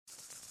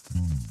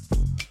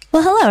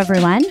Well, hello,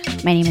 everyone.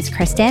 My name is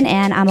Kristen,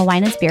 and I'm a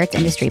wine and spirits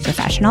industry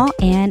professional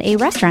and a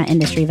restaurant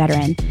industry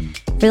veteran.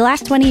 For the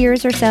last 20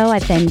 years or so,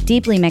 I've been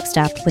deeply mixed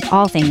up with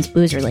all things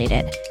booze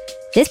related.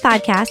 This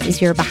podcast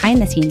is your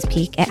behind-the-scenes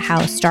peek at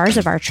how stars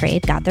of our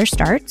trade got their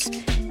starts,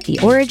 the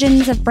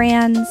origins of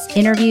brands,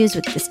 interviews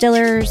with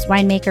distillers,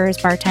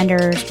 winemakers,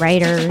 bartenders,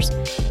 writers,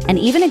 and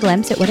even a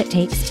glimpse at what it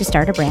takes to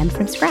start a brand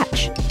from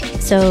scratch.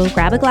 So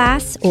grab a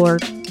glass, or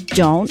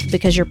don't,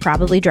 because you're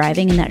probably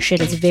driving and that shit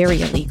is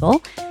very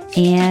illegal,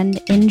 and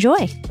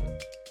enjoy.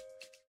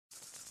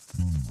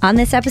 On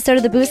this episode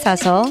of The Booze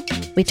Hustle,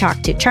 we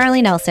talked to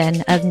Charlie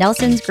Nelson of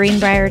Nelson's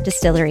Greenbrier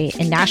Distillery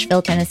in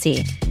Nashville,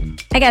 Tennessee.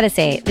 I gotta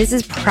say, this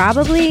is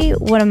probably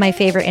one of my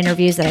favorite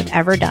interviews that I've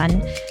ever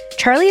done.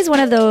 Charlie is one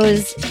of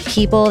those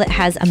people that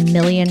has a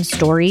million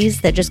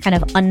stories that just kind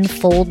of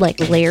unfold like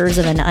layers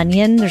of an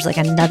onion. There's like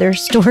another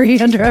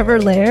story under every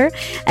layer.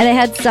 And I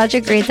had such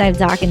a great time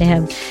talking to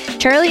him.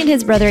 Charlie and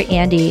his brother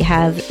Andy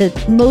have the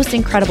most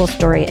incredible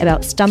story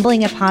about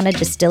stumbling upon a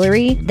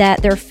distillery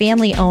that their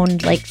family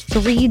owned like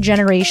 3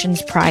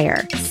 generations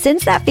prior.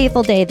 Since that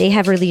fateful day, they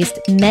have released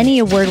many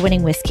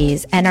award-winning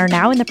whiskeys and are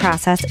now in the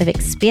process of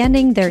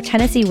expanding their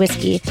Tennessee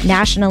whiskey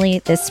nationally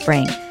this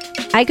spring.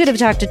 I could have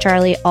talked to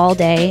Charlie all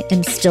day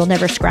and still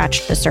never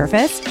scratched the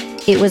surface.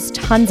 It was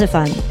tons of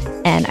fun,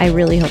 and I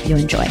really hope you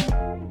enjoy.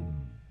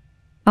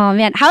 Oh,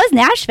 man. How is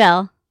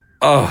Nashville?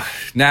 Oh,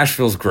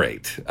 Nashville's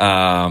great.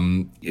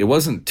 It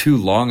wasn't too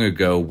long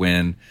ago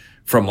when,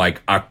 from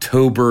like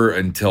October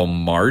until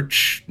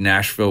March,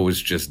 Nashville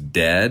was just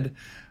dead.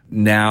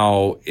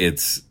 Now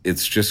it's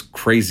just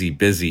crazy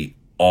busy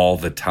all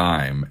the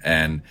time.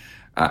 And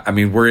I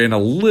mean, we're in a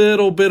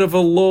little bit of a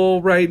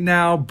lull right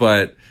now,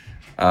 but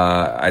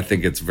I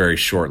think it's very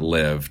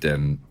short-lived,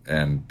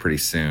 and pretty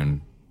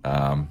soon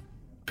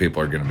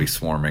people are going to be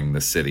swarming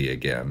the city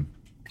again.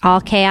 All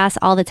chaos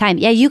all the time.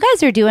 Yeah, you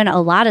guys are doing a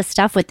lot of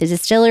stuff with the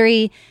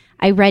distillery.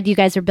 I read you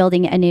guys are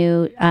building a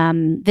new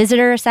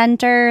visitor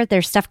center.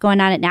 There's stuff going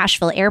on at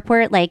Nashville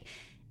Airport. Like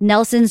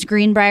Nelson's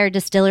Greenbrier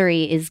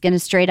Distillery is going to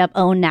straight up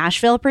own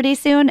Nashville pretty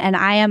soon, and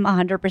I am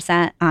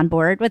 100% on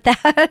board with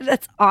that.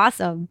 That's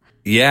awesome.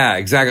 Yeah,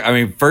 exactly. I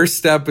mean, first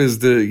step is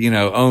to,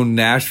 own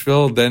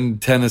Nashville, then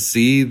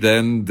Tennessee,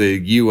 then the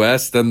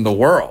U.S., then the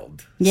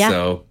world. Yeah,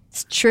 so,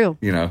 it's true.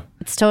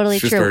 It's totally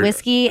it's true.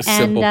 Whiskey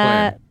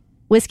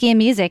and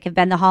music have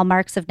been the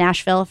hallmarks of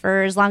Nashville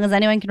for as long as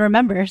anyone can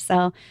remember.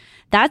 So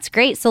that's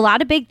great. So a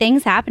lot of big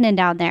things happening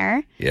down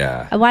there.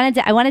 Yeah. I wanted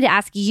to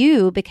ask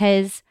you,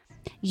 because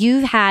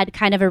you've had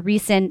kind of a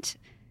recent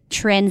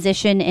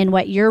transition in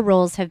what your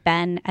roles have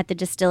been at the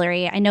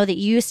distillery. I know that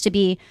you used to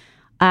be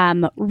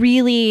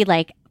really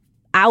like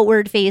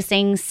outward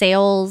facing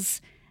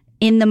sales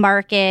in the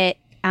market,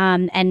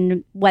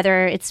 and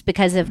whether it's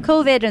because of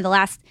COVID or the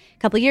last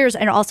couple of years,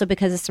 and also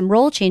because of some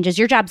role changes,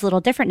 your job's a little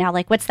different now.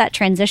 Like, what's that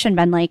transition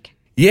been like?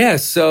 Yeah,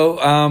 so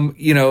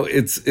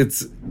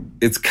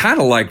it's kind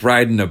of like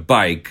riding a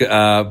bike.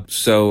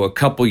 So a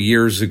couple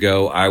years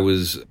ago, I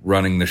was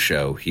running the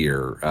show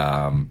here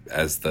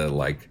as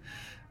the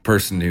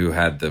person who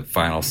had the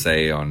final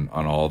say on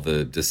all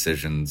the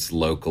decisions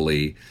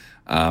locally.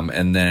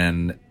 And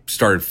then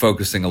started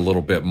focusing a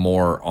little bit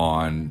more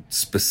on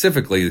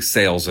specifically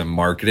sales and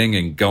marketing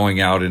and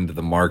going out into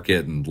the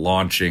market and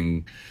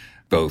launching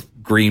both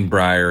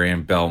Greenbrier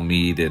and Belle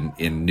Meade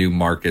in new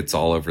markets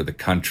all over the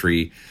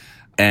country.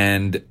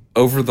 And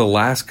over the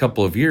last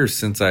couple of years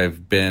since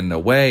I've been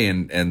away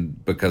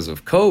and because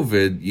of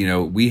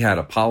COVID, we had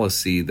a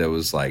policy that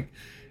was like,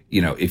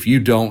 if you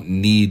don't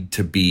need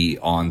to be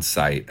on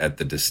site at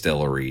the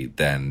distillery,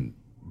 then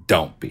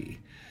don't be.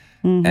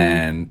 Mm-hmm.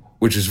 And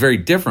which is very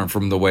different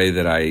from the way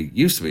that I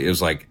used to be. It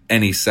was like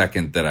any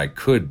second that I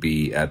could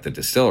be at the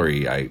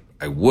distillery, I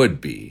would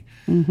be.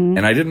 Mm-hmm.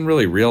 And I didn't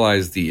really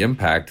realize the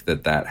impact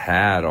that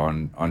had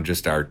on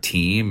just our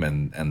team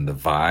and the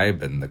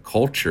vibe and the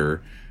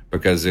culture,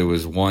 because it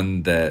was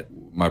one that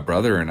my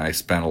brother and I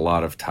spent a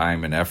lot of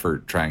time and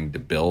effort trying to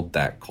build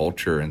that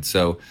culture. And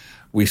so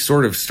we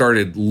sort of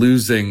started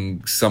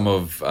losing some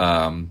of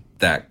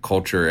that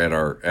culture at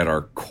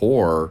our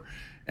core.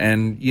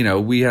 And,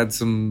 we had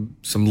some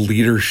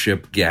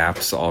leadership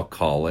gaps, I'll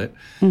call it.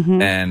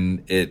 Mm-hmm.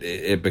 And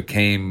it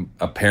became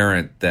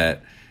apparent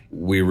that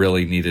we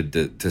really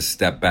needed to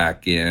step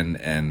back in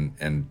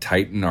and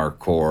tighten our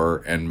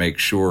core and make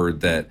sure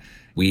that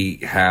we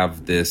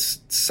have this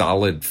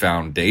solid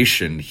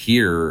foundation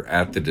here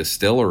at the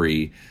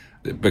distillery,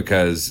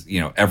 because,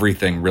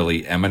 everything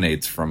really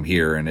emanates from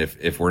here. And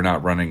if we're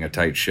not running a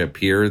tight ship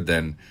here,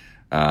 then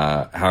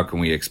how can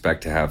we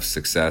expect to have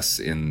success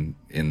in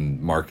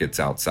markets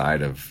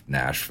outside of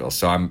Nashville?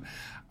 So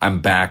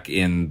I'm back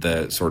in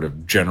the sort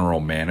of general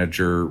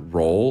manager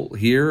role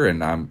here,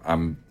 and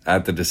I'm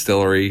at the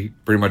distillery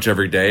pretty much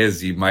every day,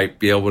 as you might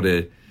be able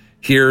to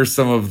hear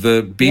some of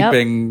the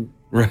beeping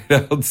right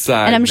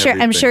outside.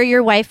 And I'm sure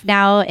your wife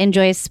now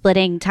enjoys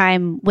splitting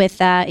time with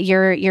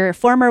your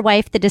former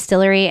wife, the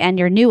distillery, and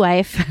your new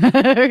wife.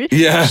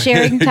 Yeah,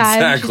 sharing time.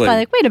 Exactly. She's probably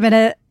like, wait a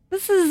minute.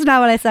 this is not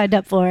what I signed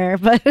up for.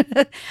 But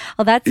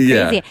well, that's crazy.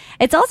 Yeah.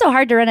 It's also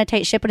hard to run a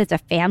tight ship when it's a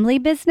family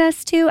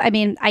business too. I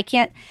mean, I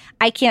can't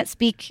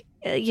speak,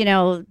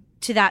 to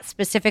that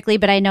specifically,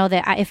 but I know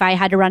that if I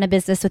had to run a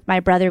business with my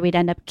brother, we'd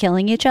end up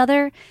killing each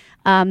other.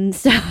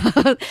 So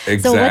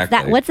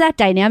what's that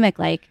dynamic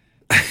like?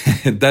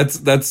 That's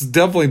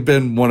definitely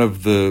been one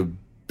of the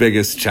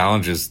biggest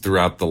challenges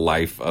throughout the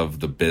life of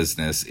the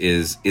business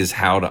is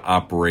how to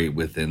operate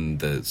within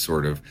the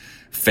sort of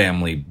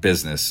family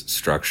business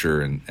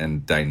structure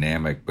and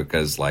dynamic,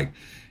 because like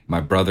my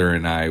brother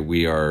and I,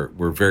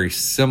 we're very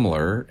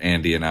similar,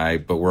 Andy and I,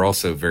 but we're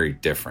also very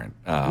different.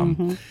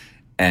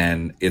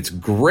 And it's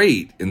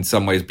great in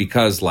some ways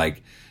because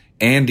like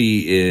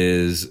Andy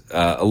is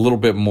a little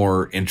bit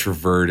more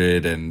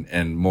introverted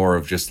and more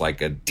of just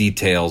like a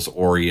details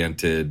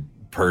oriented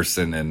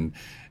person.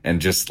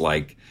 And just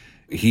like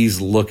he's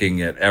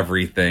looking at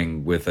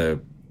everything with a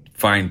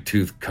fine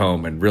tooth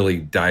comb and really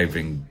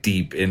diving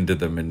deep into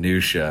the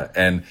minutia.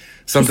 And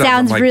sometimes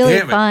sounds I'm like, really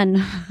damn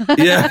fun. It.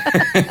 Yeah.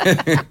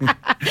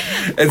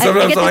 And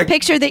sometimes I get the like,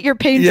 picture that you're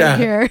painting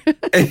here.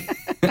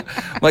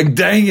 like,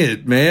 dang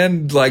it,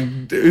 man.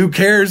 Like, who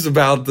cares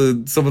about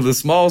some of the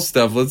small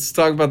stuff? Let's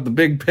talk about the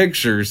big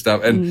picture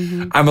stuff.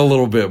 And I'm a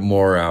little bit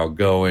more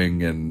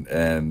outgoing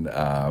and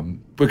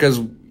because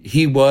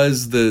he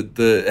was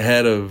the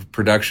head of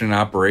production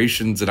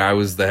operations and I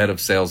was the head of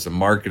sales and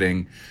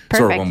marketing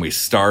sort of when we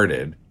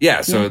started.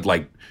 Yeah. So it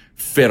like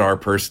fit our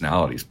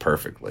personalities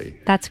perfectly.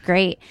 That's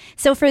great.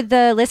 So for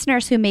the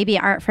listeners who maybe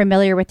aren't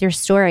familiar with your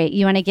story,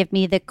 you want to give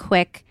me the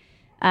quick,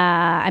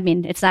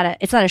 it's not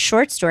a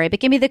short story, but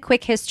give me the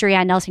quick history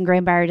on Nelson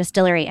Grainbrier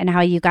Distillery and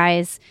how you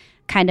guys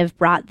kind of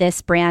brought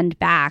this brand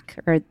back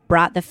or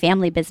brought the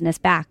family business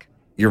back.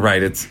 You're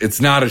right.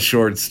 It's not a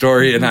short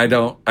story, and I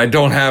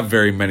don't have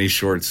very many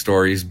short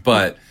stories,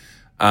 but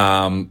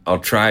I'll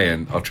try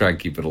and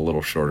keep it a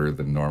little shorter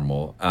than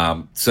normal.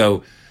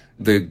 So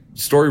the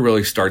story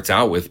really starts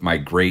out with my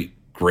great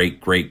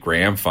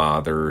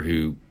grandfather,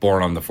 who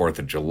born on the 4th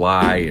of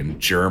July in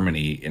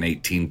Germany in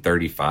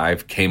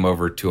 1835, came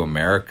over to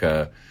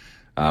America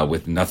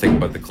with nothing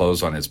but the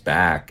clothes on his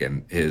back,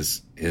 and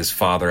his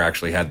father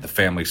actually had the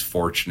family's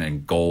fortune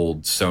in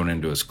gold sewn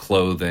into his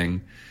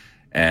clothing.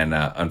 And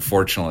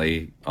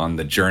unfortunately, on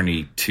the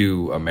journey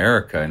to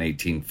America in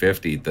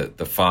 1850,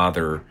 the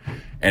father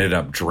ended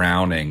up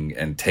drowning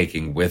and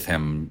taking with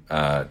him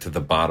to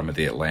the bottom of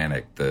the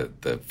Atlantic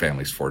the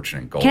family's fortune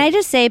in gold. Can I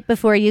just say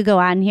before you go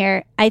on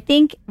here, I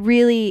think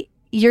really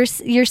you're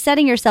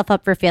setting yourself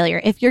up for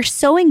failure. If you're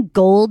sewing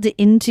gold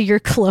into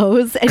your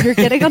clothes and you're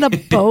getting on a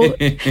boat,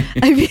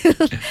 I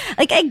feel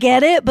like I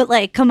get it, but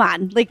like, come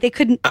on, like they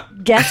couldn't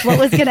guess what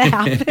was going to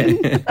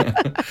happen.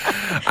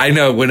 I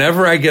know.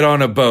 Whenever I get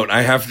on a boat,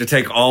 I have to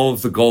take all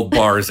of the gold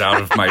bars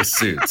out of my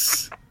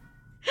suits.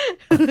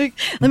 Like,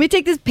 let me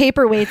take these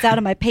paperweights out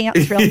of my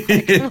pants real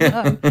quick. I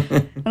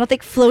don't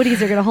think floaties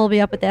are going to hold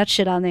me up with that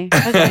shit on there.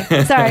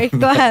 Okay, sorry.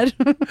 Go ahead.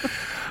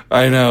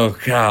 I know.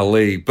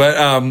 Golly.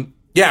 But,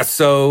 yeah,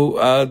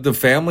 so the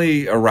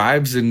family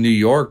arrives in New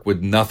York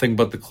with nothing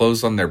but the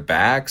clothes on their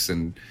backs,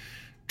 and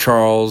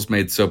Charles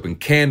made soap and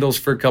candles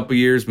for a couple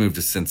years, moved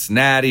to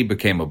Cincinnati,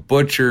 became a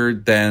butcher,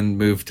 then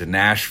moved to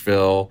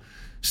Nashville,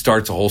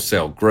 starts a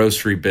wholesale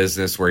grocery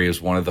business where he was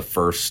one of the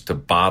first to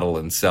bottle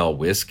and sell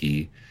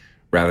whiskey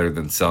rather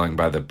than selling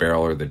by the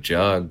barrel or the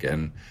jug,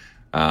 and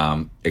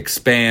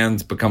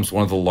expands, becomes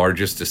one of the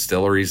largest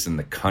distilleries in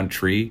the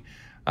country.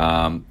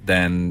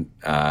 Then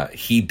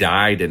he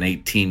died in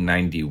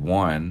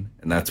 1891,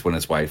 and that's when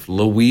his wife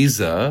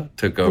Louisa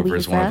took over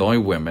as one of the only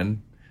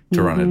women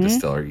to run a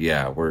distillery.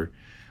 Yeah,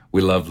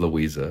 we love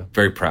Louisa,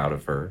 very proud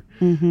of her.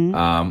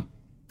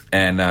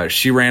 And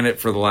she ran it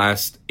for the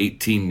last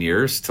 18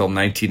 years till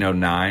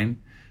 1909.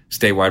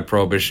 Statewide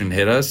prohibition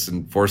hit us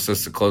and forced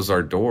us to close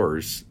our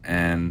doors.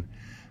 And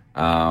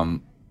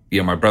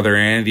my brother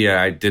Andy,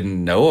 I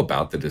didn't know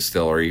about the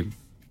distillery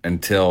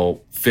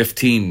until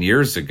 15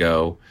 years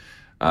ago.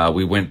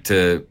 We went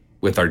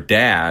with our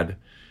dad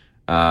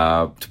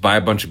to buy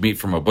a bunch of meat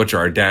from a butcher.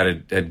 Our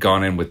dad had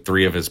gone in with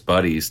 3 of his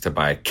buddies to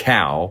buy a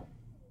cow,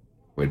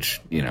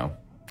 which,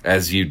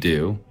 as you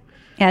do.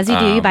 As you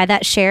do, you buy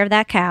that share of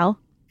that cow.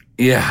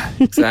 Yeah,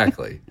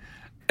 exactly.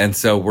 And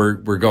so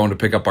we're going to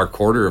pick up our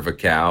quarter of a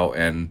cow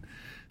and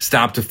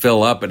stop to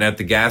fill up. And at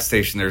the gas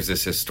station, there's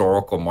this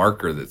historical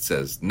marker that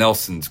says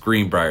Nelson's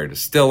Greenbrier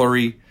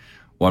Distillery,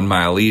 1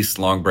 mile east,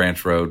 Long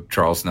Branch Road.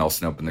 Charles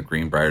Nelson opened the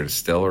Greenbrier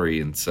Distillery.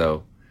 And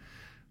so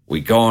we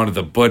go on to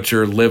the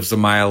butcher, lives a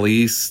mile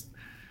east,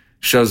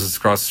 shows us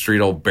across the street,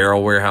 old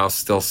barrel warehouse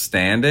still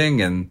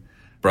standing. And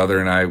brother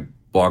and I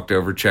walked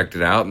over, checked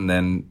it out, and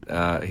then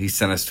he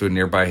sent us to a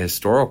nearby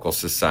historical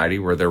society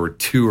where there were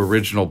 2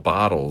 original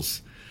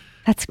bottles.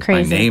 That's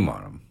crazy. With my name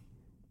on them.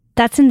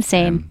 That's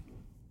insane.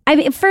 I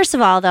mean, first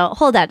of all, though,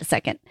 hold on a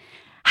second.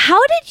 How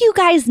did you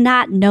guys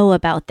not know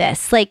about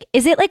this? Like,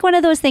 is it like one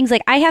of those things?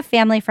 Like, I have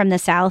family from the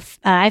South.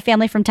 I have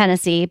family from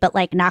Tennessee, but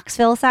like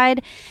Knoxville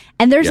side.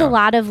 And there's a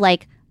lot of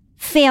like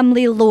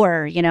family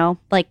lore,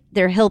 like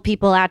they're hill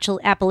people,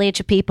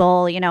 Appalachia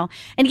people,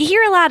 and you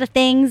hear a lot of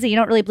things that you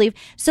don't really believe.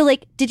 So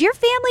like, did your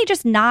family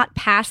just not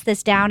pass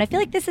this down? I feel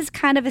like this is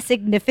kind of a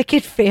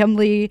significant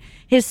family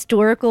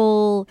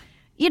historical,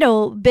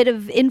 bit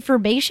of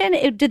information.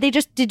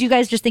 Did you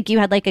guys just think you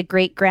had like a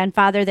great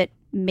grandfather that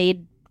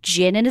made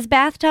gin in his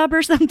bathtub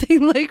or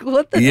something? Like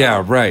what the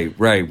hell?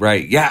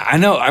 Right. Yeah, I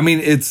know. I mean,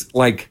 it's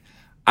like,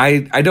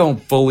 I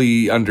don't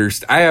fully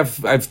understand. I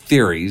have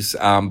theories,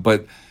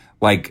 but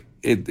like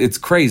it's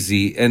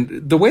crazy.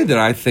 And the way that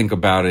I think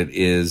about it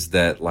is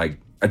that like,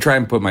 I try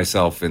and put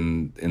myself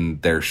in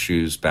their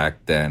shoes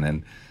back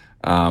then.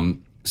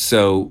 And,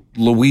 so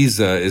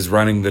Louisa is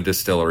running the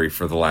distillery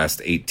for the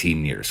last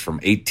 18 years, from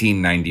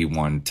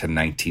 1891 to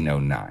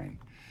 1909.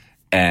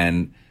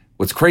 And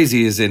what's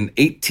crazy is in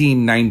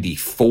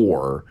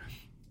 1894,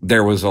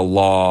 there was a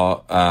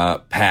law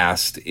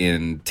passed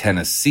in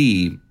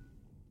Tennessee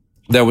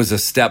that was a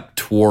step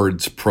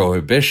towards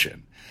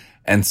prohibition.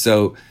 And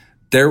so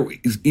there,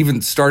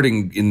 even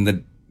starting in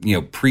the,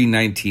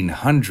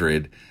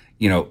 pre-1900,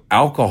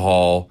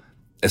 alcohol,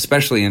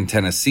 especially in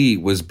Tennessee,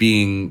 was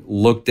being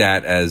looked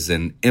at as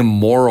an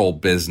immoral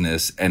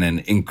business and an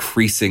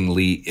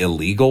increasingly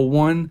illegal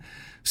one.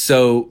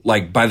 So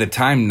like by the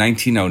time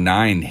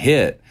 1909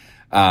 hit,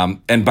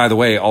 and by the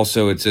way,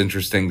 also it's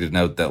interesting to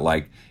note that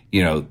like,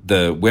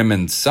 the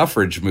women's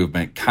suffrage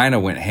movement kind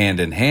of went hand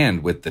in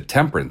hand with the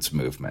temperance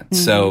movement.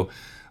 Mm-hmm. So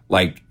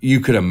like you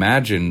could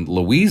imagine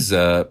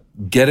Louisa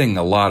getting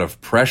a lot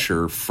of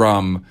pressure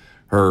from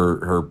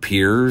her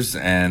peers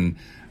and,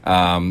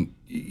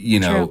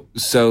 True.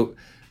 So,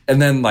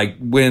 and then like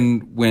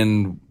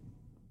when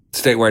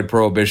statewide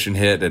prohibition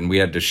hit and we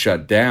had to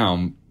shut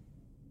down,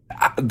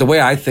 the way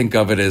I think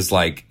of it is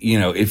like,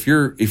 if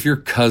your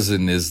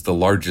cousin is the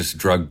largest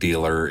drug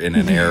dealer in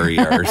an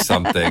area or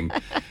something,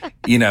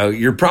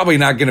 you're probably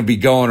not going to be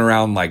going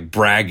around like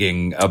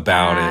bragging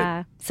about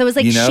it. So it was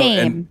like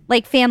shame,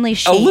 like family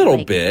shame. A little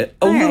like, bit.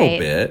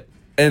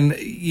 And,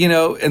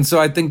 and so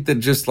I think that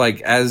just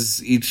like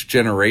as each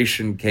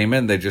generation came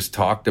in, they just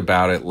talked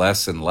about it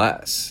less and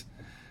less.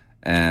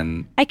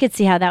 And I could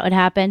see how that would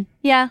happen.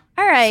 Yeah.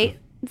 All right.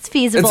 It's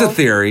feasible. It's a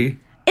theory.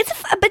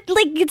 But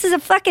like it's a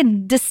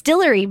fucking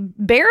distillery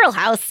barrel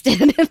house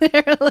standing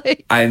there.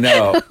 Like I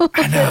know.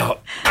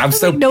 I'm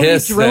so nobody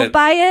pissed. Drove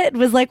by it.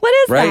 Was like, what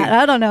is that?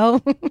 I don't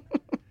know.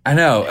 I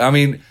know. I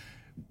mean,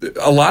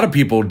 a lot of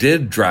people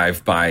did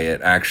drive by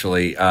it.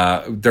 Actually,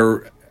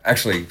 there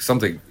actually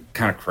something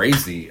kind of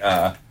crazy.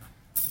 I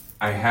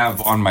have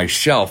on my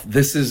shelf.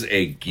 This is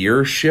a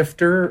gear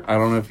shifter. I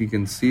don't know if you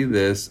can see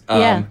this.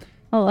 Yeah.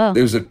 Oh wow.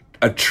 There's a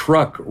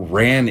truck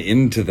ran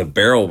into the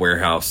barrel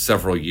warehouse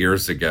several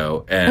years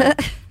ago, and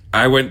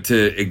I went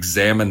to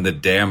examine the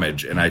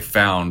damage, and I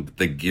found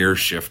the gear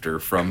shifter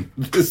from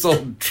this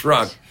old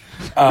truck.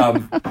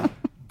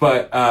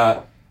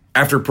 But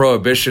after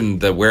Prohibition,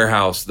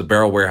 the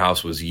barrel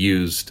warehouse was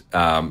used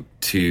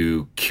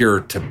to cure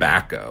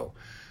tobacco.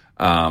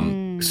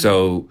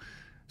 So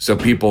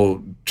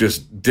people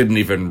just didn't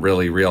even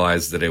really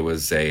realize that it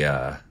was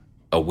a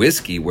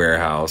whiskey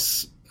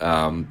warehouse.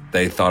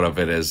 They thought of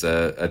it as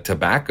a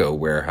tobacco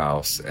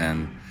warehouse,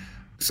 and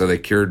so they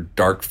cured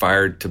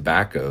dark-fired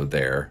tobacco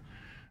there.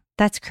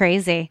 That's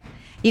crazy.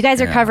 You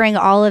guys are covering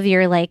all of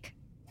your like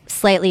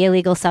slightly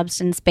illegal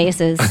substance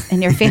bases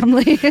in your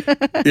family.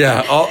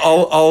 Yeah,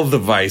 all of the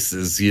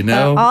vices,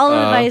 all of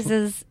the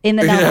vices in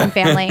the Nelson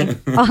family,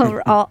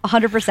 all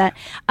 100%.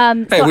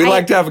 Hey, we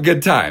like to have a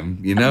good time,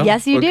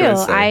 Yes, you do.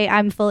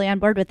 I'm fully on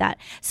board with that.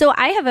 So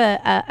I have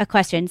a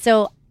question.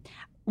 So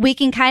we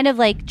can kind of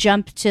like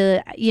jump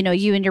to,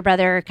 you and your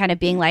brother kind of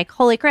being like,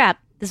 holy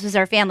crap, this was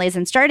our families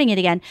and starting it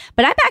again.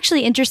 But I'm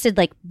actually interested,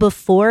 like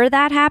before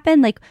that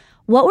happened, like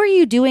what were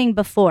you doing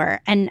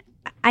before? And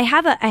I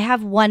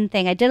have one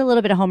thing. I did a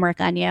little bit of homework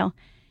on you.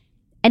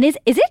 And is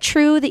it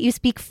true that you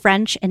speak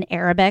French and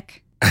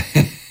Arabic?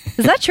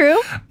 Is that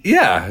true?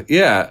 Yeah.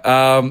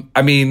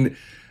 I mean,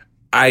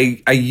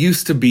 I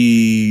used to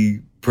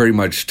be pretty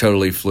much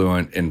totally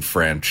fluent in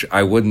French.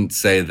 I wouldn't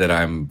say that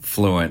I'm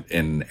fluent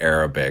in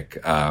Arabic,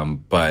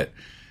 but...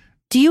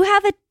 Do you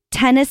have a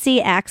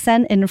Tennessee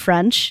accent in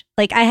French?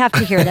 Like, I have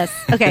to hear this.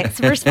 Okay,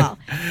 so first of all,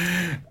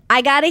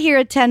 I got to hear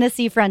a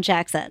Tennessee French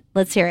accent.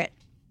 Let's hear it.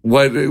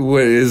 What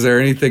is there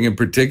anything in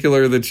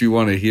particular that you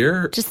want to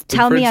hear? Just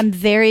tell me I'm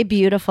very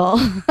beautiful.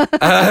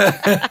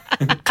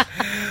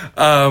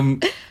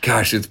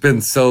 Gosh, it's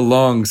been so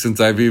long since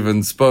I've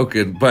even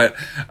spoken, but...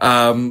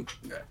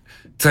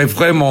 C'est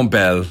vraiment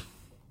belle.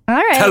 All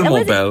right.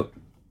 Tellement belle.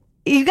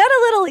 You got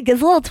a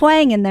little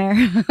twang in there.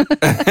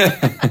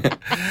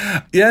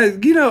 Yeah,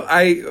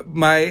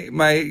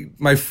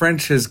 my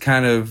French has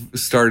kind of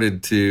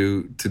started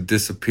to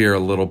disappear a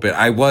little bit.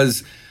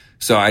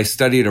 I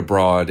studied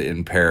abroad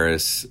in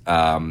Paris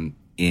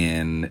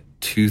in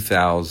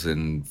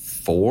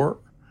 2004.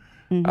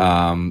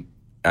 Mm-hmm.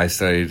 I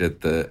studied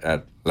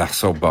at La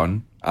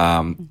Sorbonne,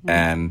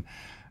 and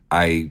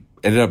I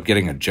ended up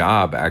getting a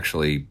job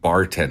actually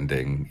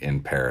bartending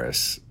in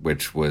Paris,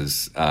 which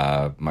was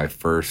my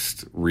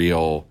first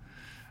real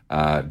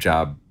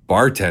job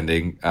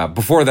bartending.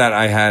 Before that,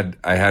 I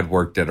had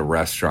worked at a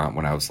restaurant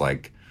when I was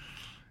like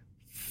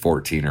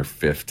 14 or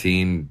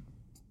 15,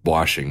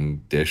 washing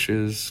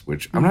dishes,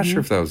 which I'm not sure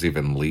if that was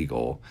even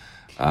legal.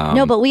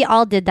 No, but we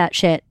all did that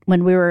shit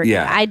when we were.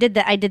 Yeah. I did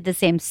the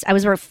same. I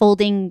was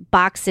folding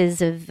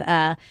boxes of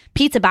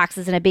pizza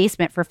boxes in a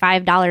basement for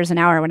 $5 an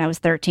hour when I was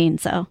 13.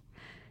 So,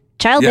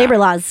 child labor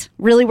laws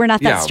really were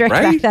not that strict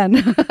back then.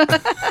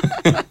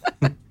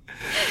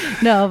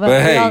 No,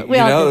 but hey, we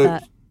all did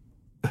that.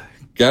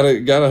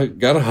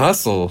 Gotta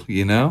hustle,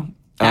 you know.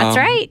 That's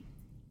right.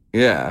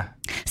 Yeah.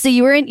 So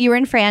you were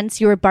in France.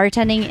 You were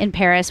bartending in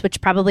Paris, which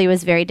probably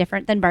was very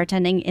different than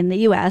bartending in the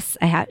U.S.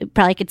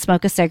 Probably could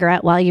smoke a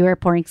cigarette while you were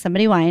pouring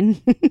somebody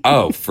wine.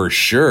 Oh, for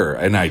sure,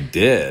 and I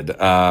did.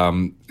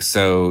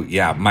 So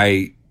yeah,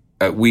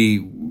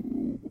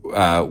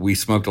 we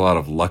smoked a lot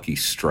of Lucky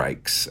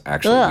Strikes.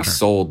 Actually, Ugh. we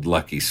sold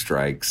Lucky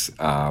Strikes.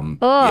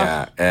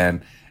 Yeah,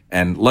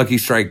 and Lucky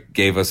Strike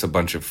gave us a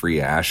bunch of free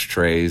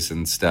ashtrays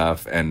and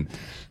stuff. And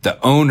the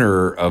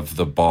owner of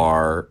the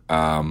bar,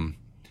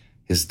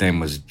 his name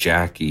was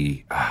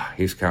Jackie.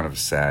 He's kind of a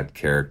sad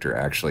character,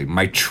 actually.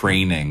 My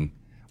training,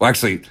 well,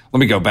 actually, let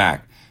me go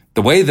back.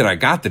 The way that I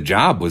got the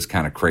job was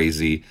kind of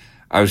crazy.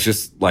 I was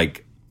just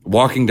like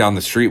walking down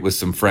the street with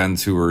some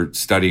friends who were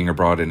studying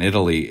abroad in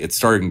Italy. It's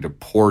starting to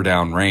pour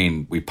down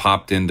rain. We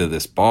popped into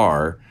this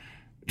bar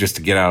just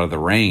to get out of the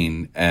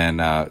rain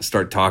and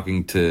start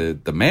talking to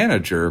the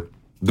manager,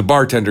 the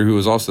bartender who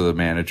was also the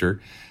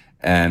manager.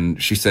 And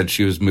she said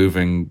she was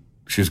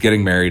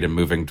getting married and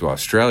moving to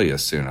Australia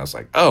soon. I was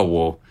like, oh,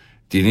 well,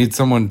 do you need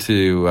someone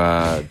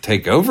to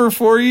take over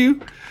for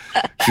you?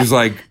 She was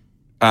like,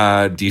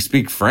 do you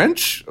speak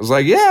French? I was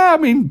like, yeah, I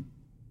mean,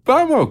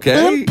 I'm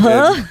okay.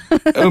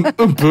 Un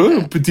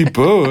peu, petit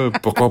peu,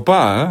 pourquoi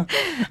pas?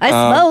 I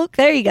smoke.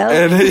 There you go.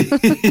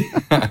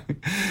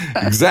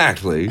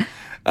 Exactly.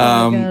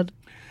 Oh, my God.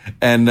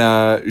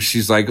 And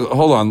she's like,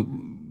 hold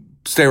on,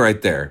 stay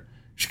right there.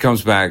 She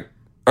comes back,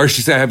 or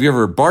she said, have you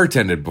ever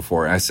bartended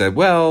before? And I said,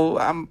 well,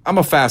 I'm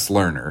a fast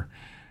learner.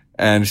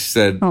 And she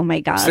said, oh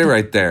my God, stay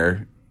right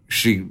there.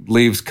 She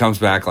leaves, comes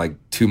back like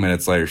 2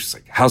 minutes later. She's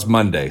like, how's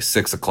Monday,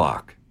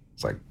 6:00?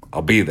 It's like,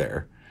 I'll be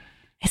there.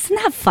 Isn't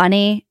that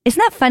funny? Isn't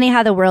that funny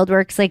how the world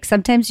works? Like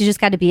sometimes you just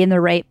got to be in the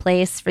right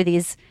place for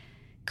these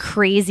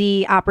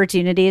crazy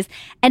opportunities.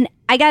 And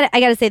I got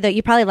to say though,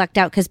 you probably lucked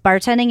out because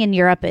bartending in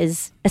Europe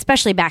is,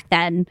 especially back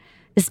then,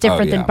 is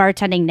different than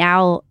bartending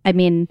now. I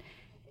mean,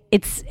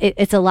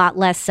 it's a lot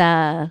less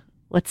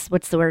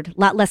what's the word? A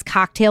lot less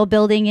cocktail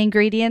building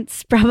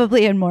ingredients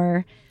probably, and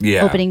more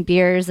opening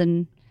beers.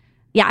 And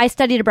yeah, I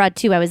studied abroad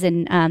too. I was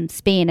in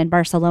Spain and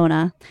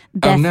Barcelona.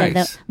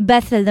 Nice.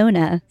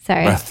 Barcelona.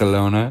 Sorry.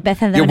 Barcelona.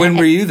 Yeah, when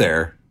were you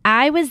there?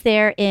 I was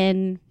there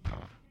in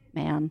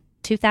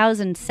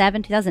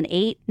 2007,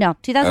 2008. No,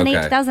 2008,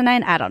 Okay.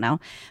 2009. I don't know.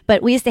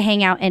 But we used to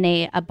hang out in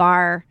a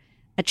bar,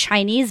 a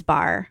Chinese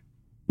bar.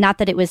 Not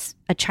that it was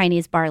a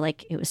Chinese bar,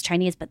 like it was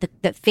Chinese, but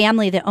the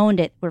family that owned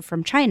it were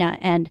from China.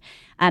 And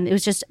it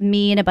was just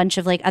me and a bunch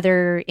of like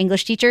other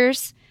English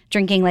teachers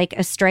drinking like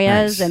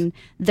Estrellas. Nice.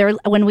 And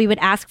when we would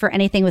ask for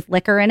anything with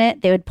liquor in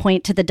it, they would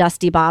point to the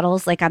dusty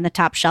bottles like on the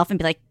top shelf and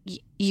be like,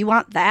 you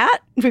want that?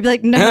 We'd be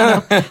like,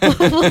 no.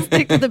 We'll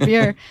stick to the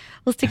beer.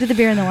 We'll stick to the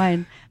beer and the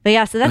wine. But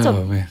yeah, so that's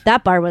what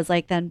that bar was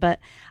like then. But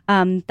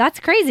that's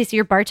crazy. So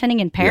you're bartending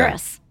in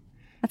Paris.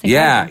 That's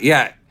incredible.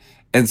 Yeah.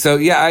 And so,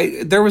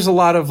 there was a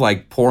lot of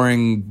like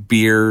pouring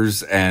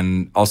beers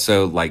and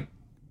also like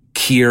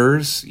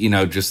Kiers,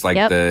 just like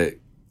the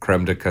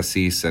creme de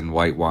cassis and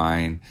white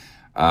wine.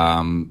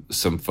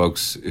 Some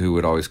folks who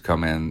would always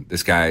come in,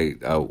 this guy,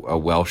 a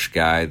Welsh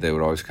guy, they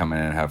would always come in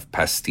and have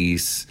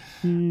pastis.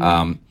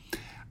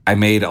 I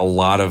made a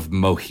lot of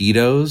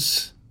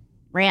mojitos.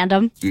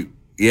 Random.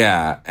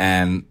 Yeah,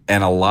 and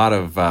a lot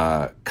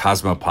of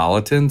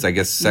cosmopolitans. I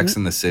guess Sex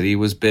and the City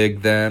was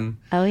big then.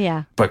 Oh,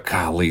 yeah. But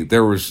golly,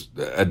 there was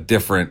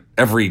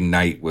every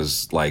night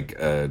was like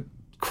a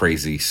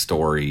crazy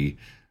story.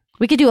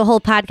 We could do a whole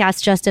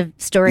podcast just of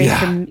stories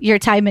from your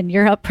time in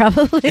Europe,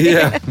 probably.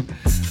 Yeah.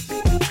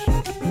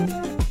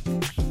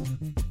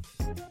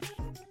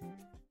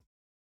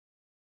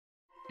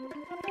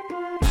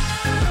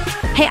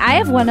 Hey, I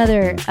have one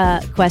other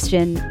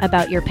question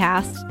about your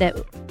past that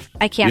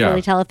I can't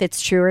really tell if it's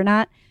true or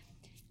not.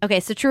 Okay,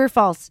 so true or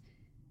false?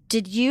 I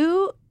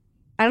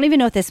don't even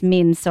know what this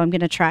means, so I'm going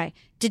to try.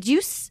 Did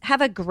you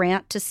have a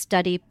grant to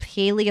study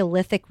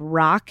Paleolithic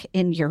rock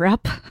in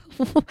Europe?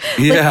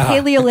 Yeah.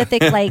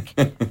 Paleolithic,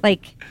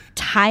 like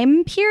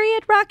time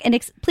period rock? And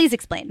please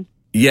explain.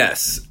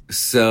 Yes.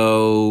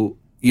 So,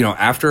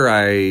 after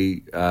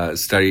I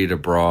studied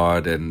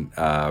abroad and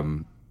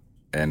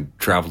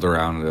traveled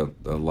around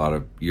a lot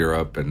of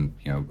Europe, and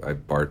I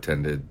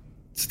bartended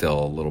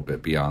still a little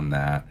bit beyond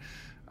that,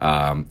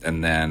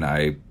 and then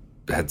I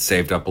had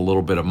saved up a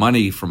little bit of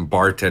money from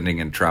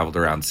bartending and traveled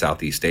around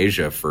Southeast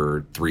Asia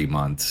for 3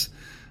 months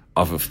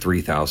off of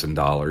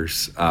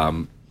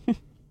 $3,000,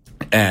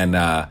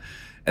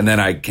 And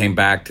then I came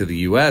back to the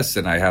US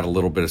and I had a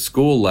little bit of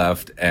school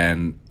left,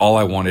 and all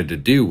I wanted to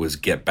do was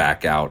get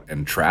back out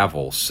and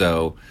travel.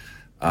 So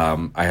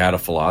I had a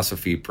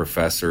philosophy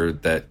professor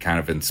that kind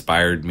of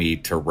inspired me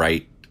to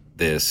write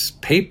this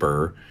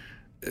paper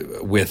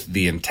with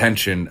the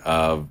intention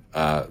of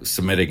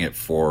submitting it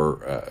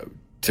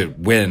to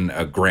win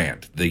a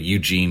grant, the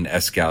Eugene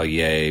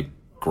Escalier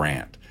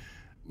grant.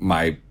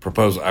 My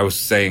proposal, I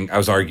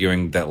was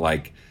arguing that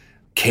like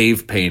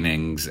cave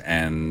paintings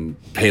and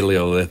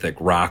Paleolithic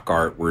rock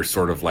art were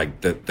sort of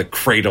like the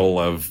cradle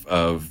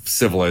of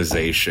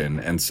civilization.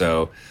 And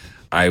so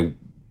I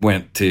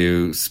went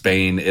to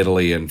Spain,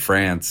 Italy, and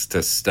France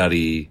to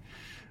study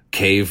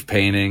cave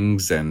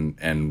paintings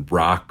and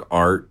rock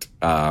art,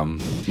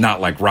 not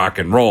like rock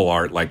and roll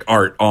art, like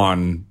art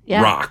on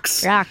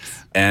rocks.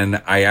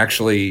 And I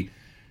actually,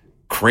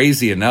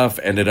 crazy enough,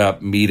 ended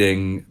up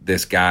meeting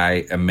this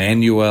guy,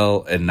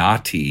 Emanuele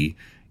Enati,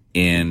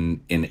 in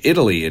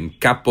Italy, in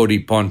Capo di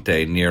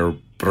Ponte, near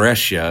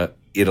Brescia,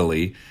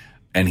 Italy.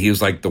 And he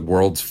was like the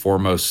world's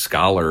foremost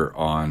scholar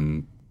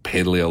on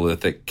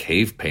Paleolithic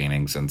cave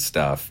paintings and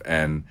stuff.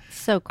 And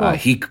so cool.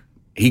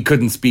 He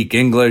couldn't speak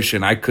English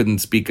and I couldn't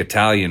speak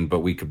Italian, but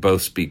we could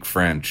both speak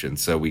French. And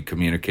so we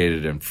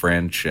communicated in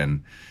French,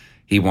 and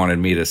he wanted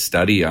me to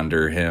study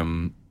under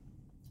him.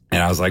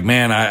 And I was like,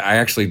 man, I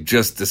actually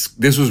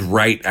this was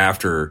right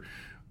after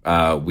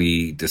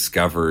we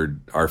discovered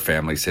our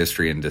family's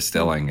history in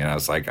distilling. And I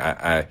was like,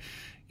 I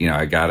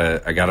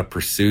gotta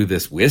pursue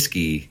this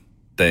whiskey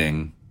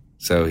thing.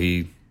 So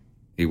he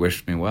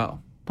wished me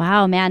well.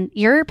 Wow, man,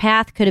 your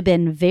path could have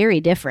been very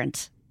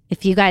different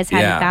if you guys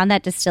hadn't found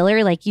that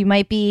distillery. Like, you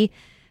might be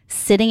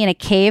sitting in a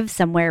cave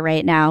somewhere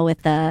right now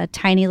with the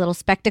tiny little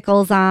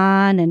spectacles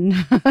on and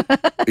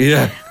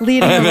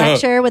leading a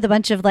lecture with a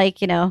bunch of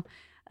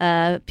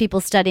people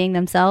studying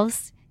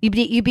themselves.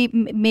 You'd be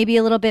maybe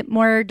a little bit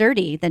more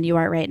dirty than you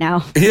are right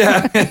now.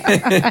 Yeah.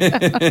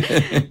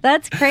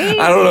 That's crazy.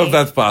 I don't know if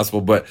that's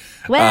possible, but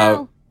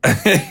well, you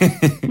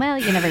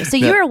never know. So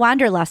you're a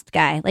wanderlust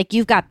guy. Like,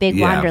 you've got big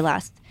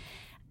wanderlust.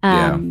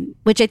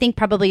 Which I think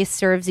probably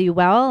serves you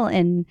well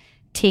in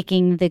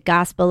taking the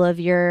gospel of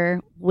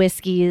your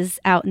whiskeys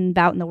out and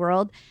about in the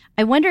world.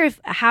 I wonder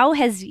how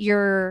has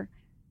your,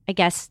 I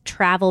guess,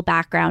 travel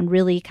background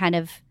really kind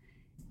of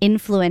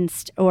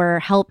influenced or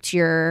helped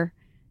your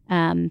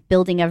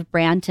building of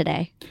brand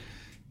today?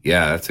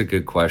 Yeah, that's a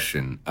good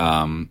question.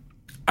 I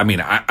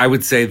mean, I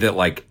would say that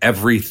like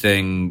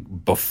everything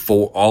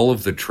before all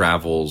of the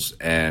travels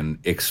and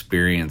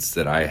experience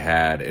that I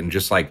had, and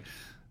just like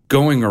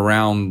going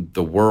around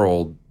the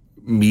world,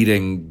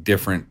 meeting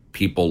different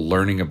people,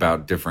 learning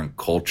about different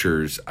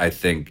cultures, I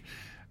think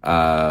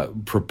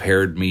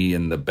prepared me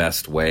in the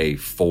best way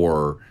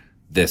for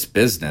this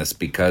business,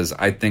 because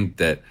I think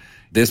that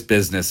this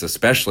business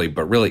especially,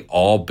 but really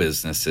all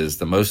businesses,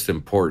 the most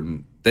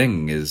important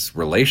thing is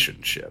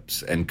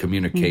relationships and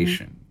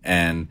communication. Mm-hmm.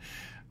 And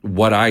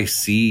what I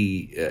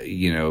see,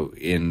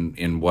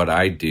 in what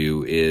I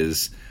do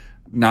is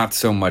not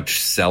so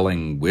much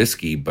selling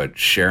whiskey, but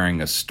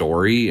sharing a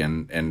story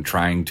and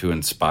trying to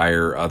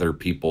inspire other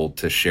people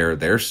to share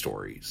their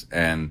stories.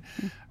 And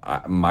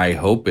my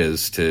hope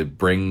is to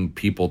bring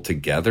people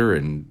together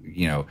and,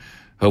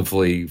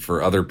 hopefully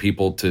for other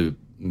people to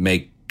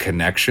make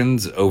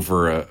connections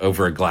over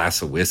a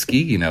glass of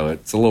whiskey.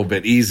 It's a little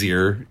bit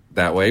easier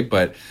that way.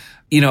 But,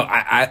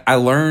 I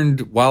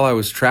learned while I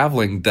was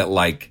traveling that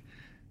like,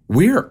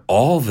 we're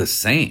all the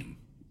same.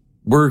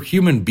 We're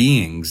human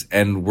beings,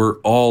 and we're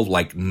all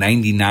like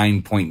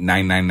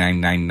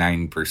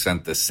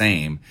 99.99999% the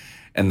same.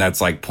 And that's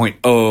like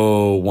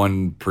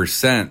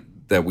 0.01%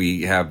 that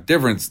we have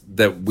difference,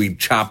 that we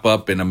chop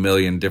up in a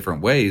million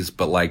different ways.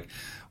 But like,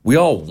 we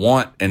all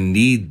want and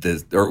need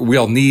we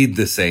all need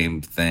the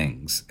same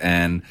things.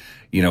 And,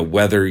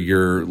 whether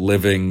you're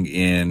living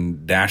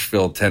in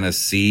Nashville,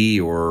 Tennessee,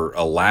 or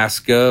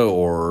Alaska,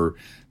 or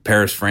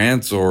Paris,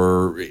 France,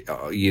 or,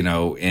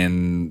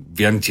 in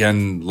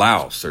Vientiane,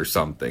 Laos or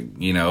something,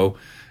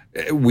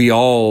 we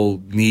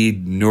all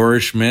need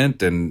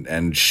nourishment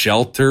and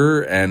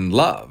shelter and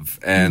love.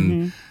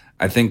 And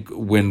I think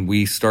when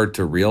we start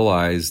to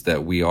realize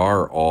that we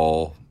are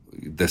all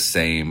the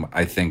same,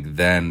 I think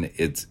then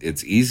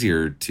it's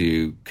easier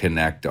to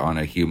connect on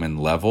a human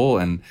level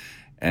and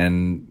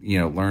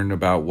learn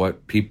about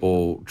what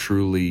people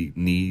truly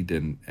need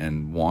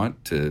and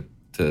want to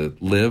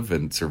live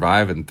and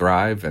survive and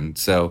thrive. And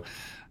so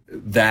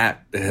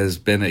that has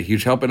been a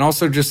huge help. And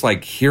also just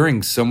like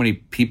hearing so many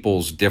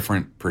people's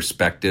different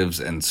perspectives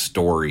and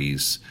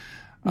stories,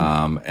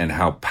 and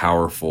how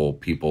powerful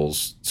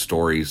people's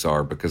stories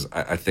are, because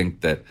I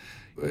think that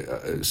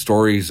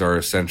stories are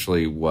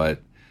essentially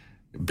what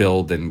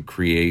build and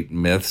create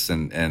myths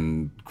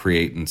and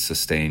create and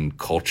sustain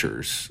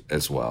cultures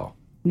as well.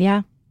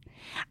 Yeah.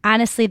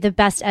 Honestly, the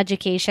best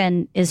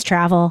education is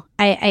travel.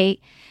 I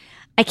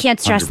can't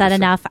stress 100%. That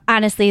enough.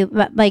 Honestly,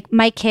 like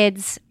my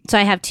kids, so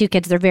I have 2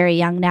 kids, they're very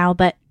young now,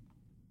 but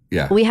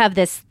we have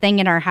this thing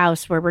in our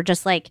house where we're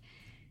just like,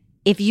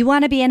 if you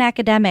want to be an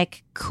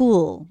academic,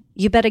 cool.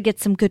 You better get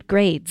some good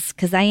grades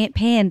because I ain't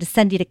paying to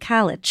send you to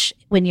college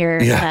when you're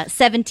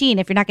 17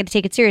 if you're not going to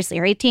take it seriously,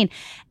 or 18.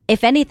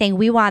 If anything,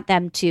 we want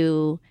them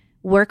to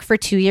work for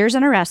 2 years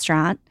in a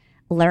restaurant,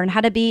 learn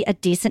how to be a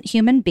decent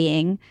human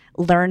being,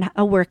 learn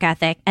a work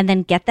ethic, and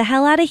then get the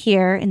hell out of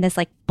here in this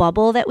like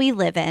bubble that we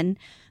live in.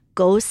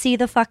 Go see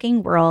the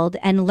fucking world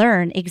and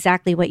learn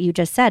exactly what you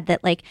just said,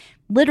 that like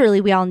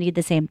literally we all need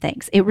the same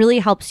things. It really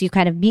helps you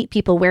kind of meet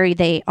people where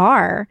they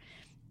are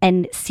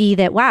and see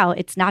that, wow,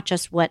 it's not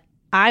just what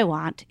I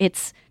want.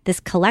 It's this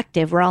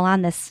collective. We're all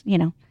on this,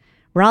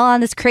 we're all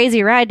on this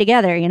crazy ride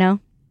together,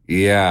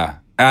 Yeah.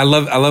 I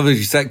love what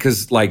you said,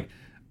 because like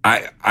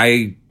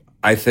I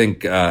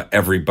think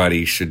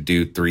everybody should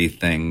do 3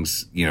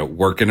 things,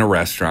 work in a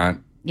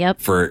restaurant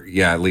for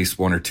at least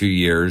 1 or 2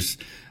 years,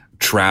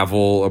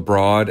 travel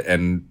abroad,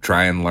 and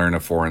try and learn a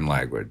foreign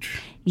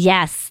language.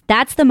 Yes,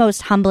 that's the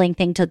most humbling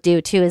thing to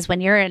do too, is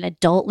when you're an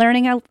adult,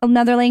 learning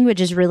another language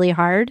is really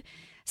hard.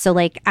 So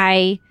like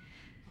my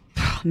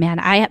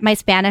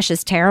Spanish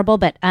is terrible,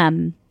 but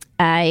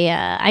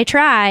I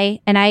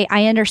try, and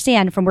I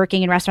understand from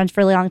working in restaurants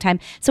for a really long time.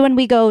 So when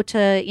we go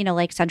to,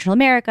 like Central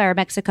America or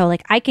Mexico,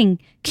 like I can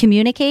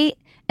communicate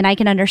and I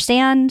can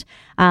understand.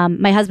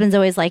 My husband's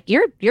always like,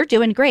 you're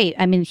doing great.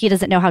 I mean, he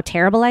doesn't know how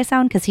terrible I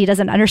sound because he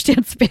doesn't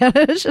understand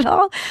Spanish at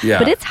all. Yeah.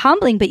 But it's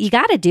humbling, but you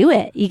got to do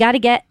it. You got to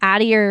get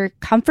out of your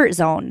comfort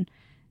zone.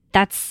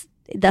 That's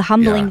the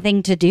humbling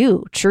thing to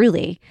do,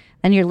 truly.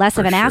 Then you're less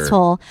of an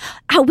asshole.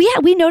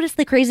 We noticed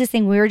the craziest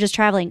thing. We were just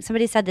traveling.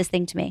 Somebody said this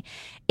thing to me.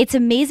 It's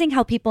amazing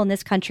how people in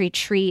this country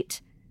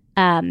treat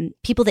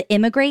people that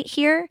immigrate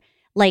here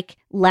like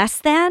less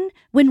than,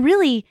 when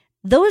really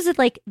those are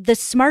like the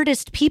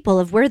smartest people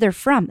of where they're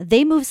from.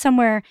 They move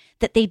somewhere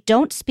that they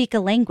don't speak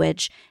a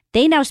language.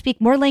 They now speak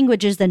more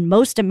languages than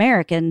most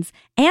Americans,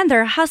 and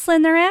they're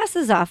hustling their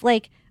asses off.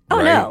 Like,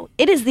 no,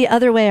 it is the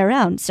other way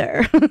around,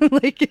 sir.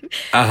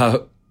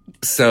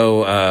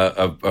 So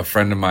a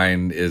friend of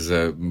mine is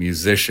a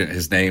musician.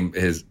 His name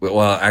is,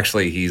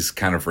 actually, he's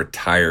kind of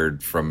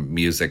retired from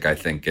music, I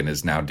think, and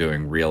is now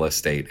doing real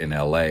estate in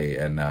LA.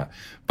 And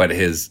but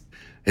his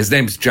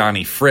name's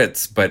Johnny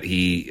Fritz, but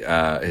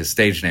his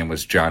stage name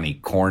was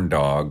Johnny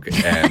Corndog,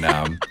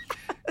 and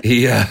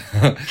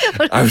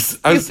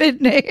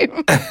stupid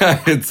name.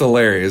 It's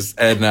hilarious,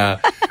 and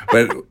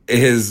but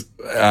his.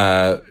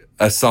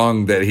 A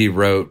song that he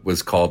wrote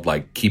was called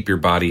like "Keep Your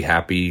Body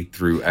Happy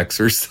Through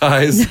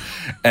Exercise,"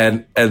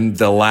 and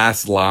the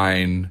last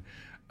line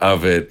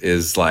of it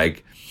is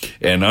like,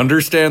 "And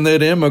understand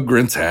that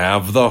immigrants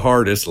have the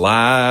hardest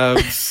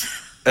lives."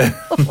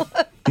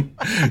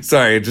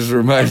 Sorry, it just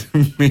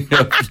reminded me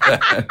of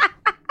that.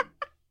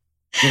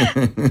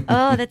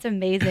 Oh, that's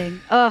amazing.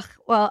 Oh,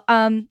 well,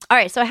 all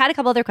right. So I had a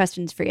couple other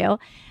questions for you.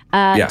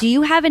 Do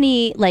you have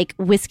any like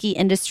whiskey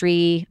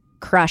industry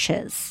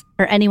crushes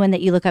or anyone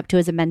that you look up to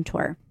as a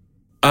mentor?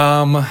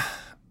 I'm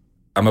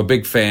a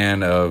big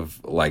fan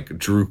of like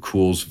Drew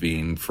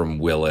Coolsveen from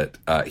Willet.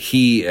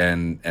 He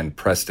and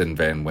Preston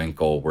Van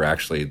Winkle were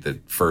actually the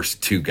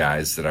first 2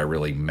 guys that I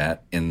really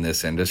met in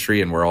this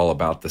industry, and we're all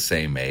about the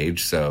same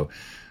age. So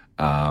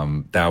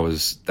that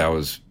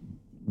was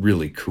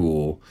really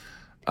cool.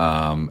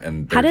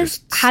 And how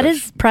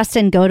does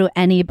Preston go to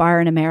any bar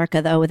in America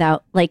though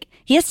without, like,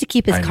 he has to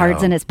keep his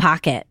cards in his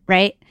pocket,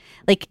 right?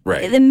 Like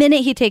the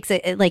minute he takes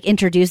it, like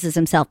introduces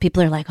himself,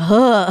 people are like,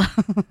 oh,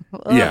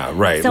 yeah,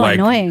 right. So like,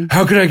 annoying.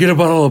 How could I get a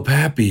bottle of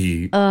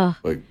Pappy? Oh,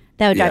 like,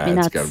 that would drive me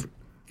nuts.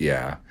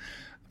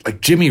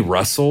 Like Jimmy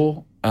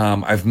Russell.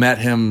 I've met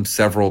him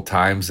several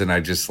times, and I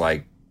just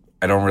like,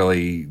 I don't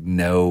really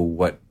know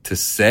what to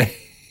say.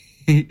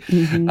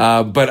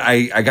 Mm-hmm. But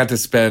I got to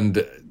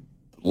spend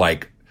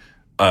like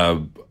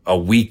a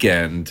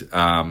weekend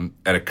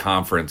at a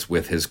conference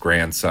with his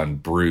grandson,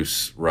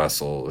 Bruce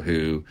Russell,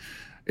 who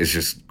is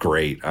just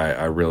great.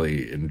 I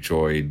really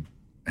enjoyed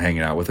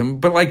hanging out with him.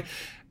 But like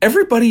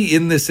everybody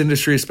in this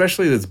industry,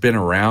 especially that's been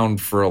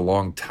around for a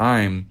long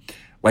time,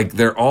 like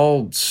they're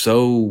all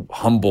so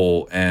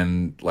humble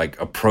and like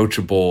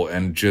approachable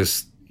and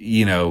just,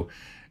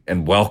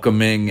 and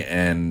welcoming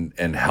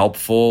and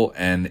helpful.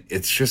 And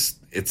it's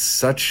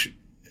such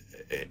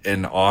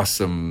an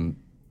awesome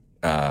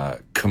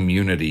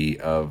community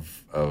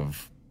of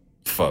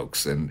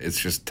folks, and it's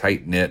just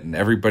tight knit, and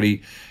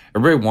everybody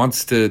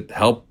wants to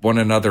help one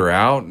another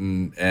out,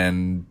 and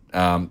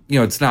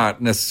it's not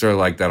necessarily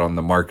like that on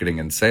the marketing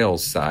and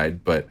sales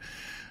side, but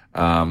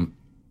I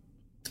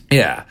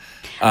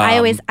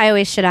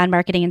always shit on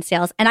marketing and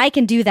sales, and I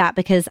can do that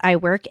because I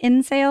work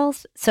in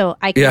sales, so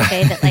I can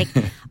say that like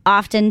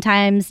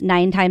oftentimes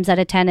 9 times out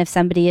of 10, if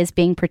somebody is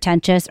being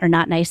pretentious or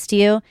not nice to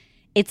you,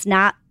 it's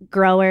not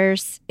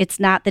growers, it's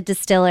not the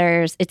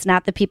distillers, it's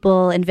not the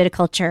people in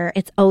viticulture.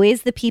 It's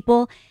always the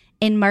people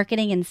in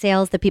marketing and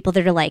sales, the people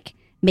that are like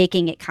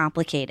making it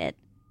complicated.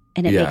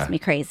 And it makes me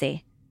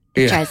crazy.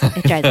 It drives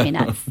me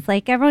nuts. It's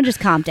like, everyone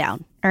just calm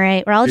down. All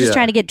right. We're all just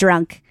trying to get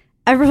drunk.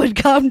 Everyone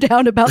calm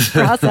down about the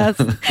process.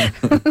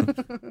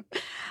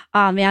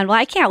 Oh, man. Well,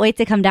 I can't wait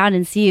to come down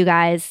and see you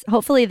guys.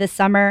 Hopefully this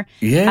summer.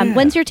 Yeah.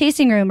 When's your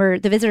tasting room or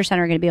the visitor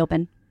center going to be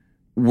open?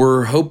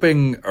 We're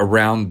hoping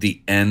around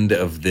the end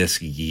of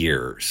this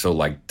year, so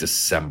like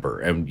December,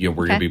 and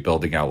we're going to be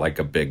building out like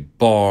a big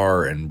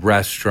bar and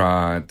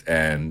restaurant,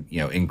 and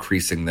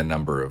increasing the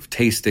number of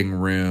tasting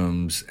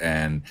rooms,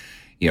 and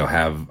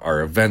have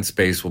our event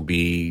space will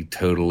be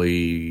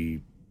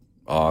totally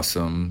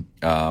awesome,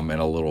 and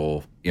a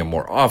little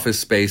more office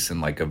space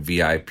and like a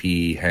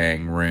VIP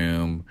hang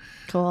room.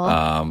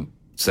 Cool.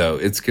 So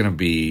it's gonna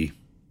be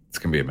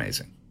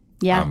amazing.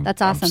 Yeah,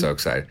 that's awesome. I'm so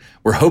excited.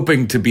 We're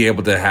hoping to be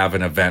able to have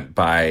an event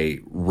by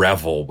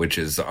Revel, which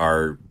is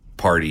our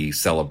party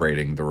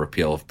celebrating the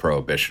repeal of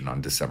Prohibition on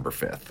December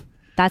 5th.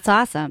 That's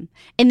awesome.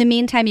 In the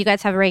meantime, you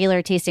guys have a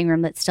regular tasting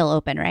room that's still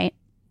open, right?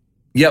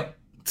 Yep.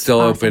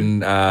 Still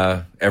open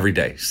every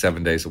day,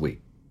 7 days a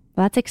week.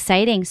 Well, that's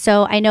exciting.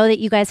 So I know that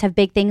you guys have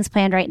big things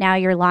planned right now.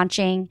 You're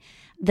launching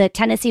the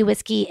Tennessee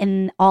whiskey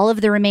in all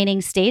of the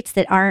remaining states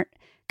that aren't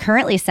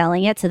currently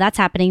selling it. So that's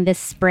happening this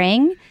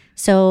spring.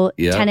 So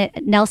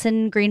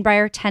Nelson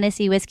Greenbrier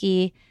Tennessee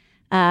whiskey,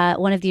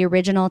 one of the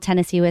original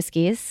Tennessee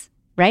whiskeys,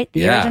 right?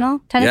 The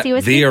original Tennessee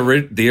whiskey?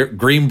 The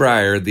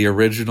Greenbrier, the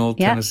original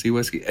Tennessee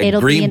whiskey. And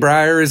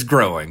Greenbrier is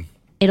growing.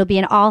 It'll be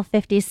in all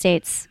 50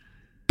 states.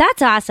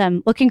 That's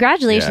awesome. Well,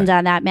 congratulations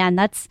on that, man.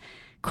 That's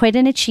quite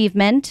an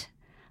achievement.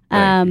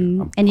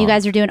 And you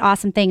guys are doing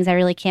awesome things. I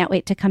really can't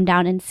wait to come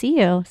down and see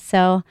you.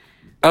 So,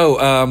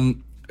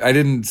 I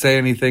didn't say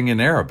anything in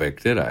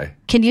Arabic, did I?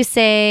 Can you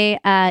say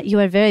you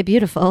are very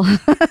beautiful?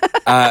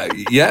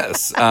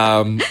 Yes.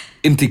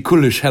 Inti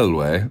kullish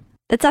helwe.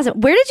 That's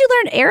awesome. Where did you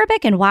learn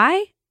Arabic and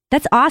why?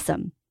 That's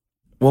awesome.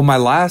 Well, my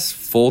last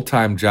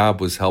full-time job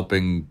was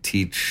helping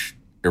teach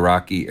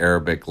Iraqi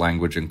Arabic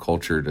language and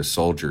culture to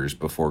soldiers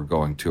before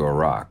going to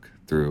Iraq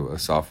through a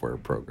software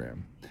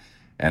program.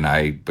 And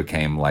I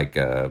became like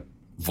a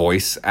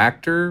voice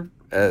actor,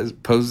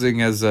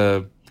 posing as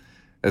an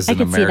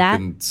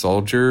American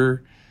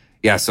soldier.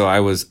 Yeah, so I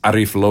was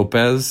Arif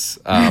Lopez,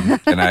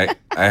 and I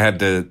had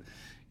to,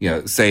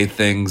 say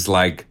things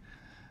like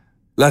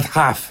 "La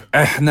takhaf,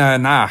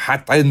 ihna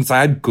hatta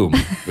nsaidkum,"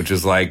 which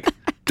is like,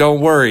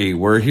 "Don't worry,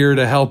 we're here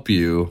to help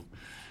you."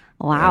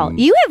 Wow,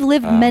 you have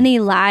lived many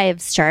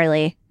lives,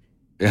 Charlie.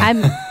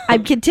 I'm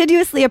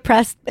continuously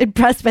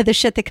impressed by the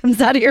shit that comes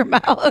out of your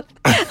mouth.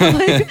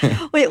 Like,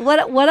 wait,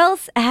 what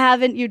else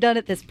haven't you done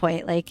at this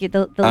point? Like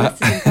the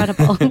list is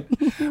incredible.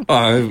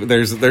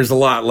 There's a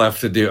lot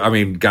left to do. I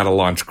mean, got to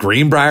launch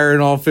Greenbrier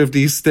in all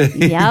 50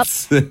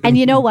 states. Yep. And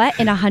you know what?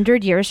 In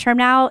 100 years from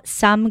now,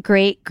 some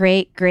great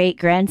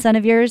grandson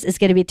of yours is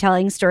going to be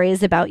telling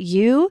stories about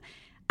you.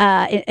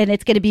 And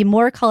it's going to be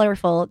more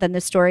colorful than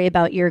the story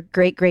about your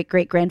great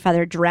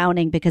grandfather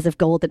drowning because of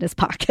gold in his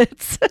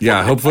pockets.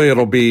 Yeah, hopefully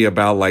it'll be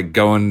about like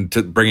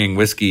bringing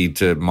whiskey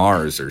to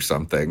Mars or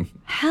something.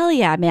 Hell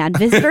yeah, man!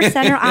 Visitor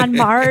Center on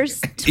Mars,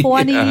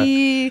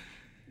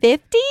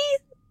 2050.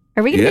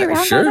 Are we going to be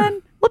around by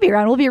then? We'll be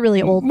around. We'll be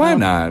really old. Why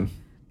not?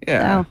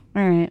 Yeah. Oh,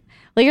 all right.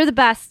 Well, you're the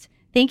best.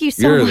 Thank you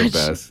so much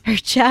for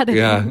chatting.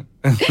 Yeah,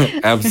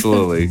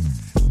 absolutely.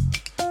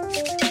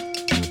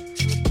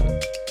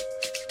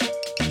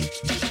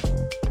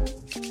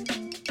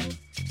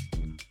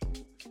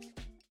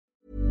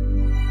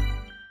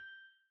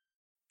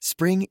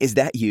 Spring, is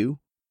that you?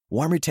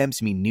 Warmer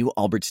temps mean new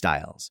Allbirds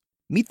styles.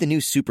 Meet the new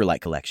Superlight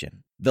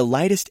collection, the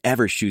lightest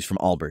ever shoes from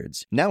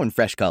Allbirds, now in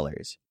fresh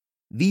colors.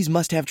 These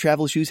must-have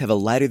travel shoes have a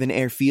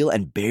lighter-than-air feel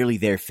and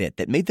barely-there fit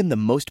that made them the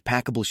most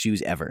packable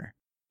shoes ever.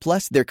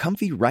 Plus, they're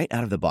comfy right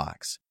out of the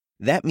box.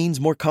 That means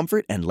more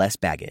comfort and less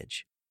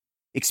baggage.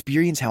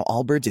 Experience how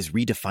Allbirds is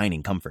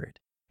redefining comfort.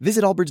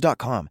 Visit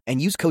allbirds.com and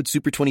use code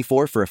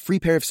SUPER24 for a free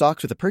pair of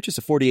socks with a purchase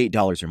of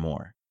 $48 or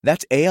more.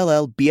 That's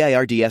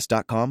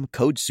ALLBIRDS.com,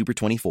 code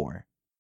SUPER24.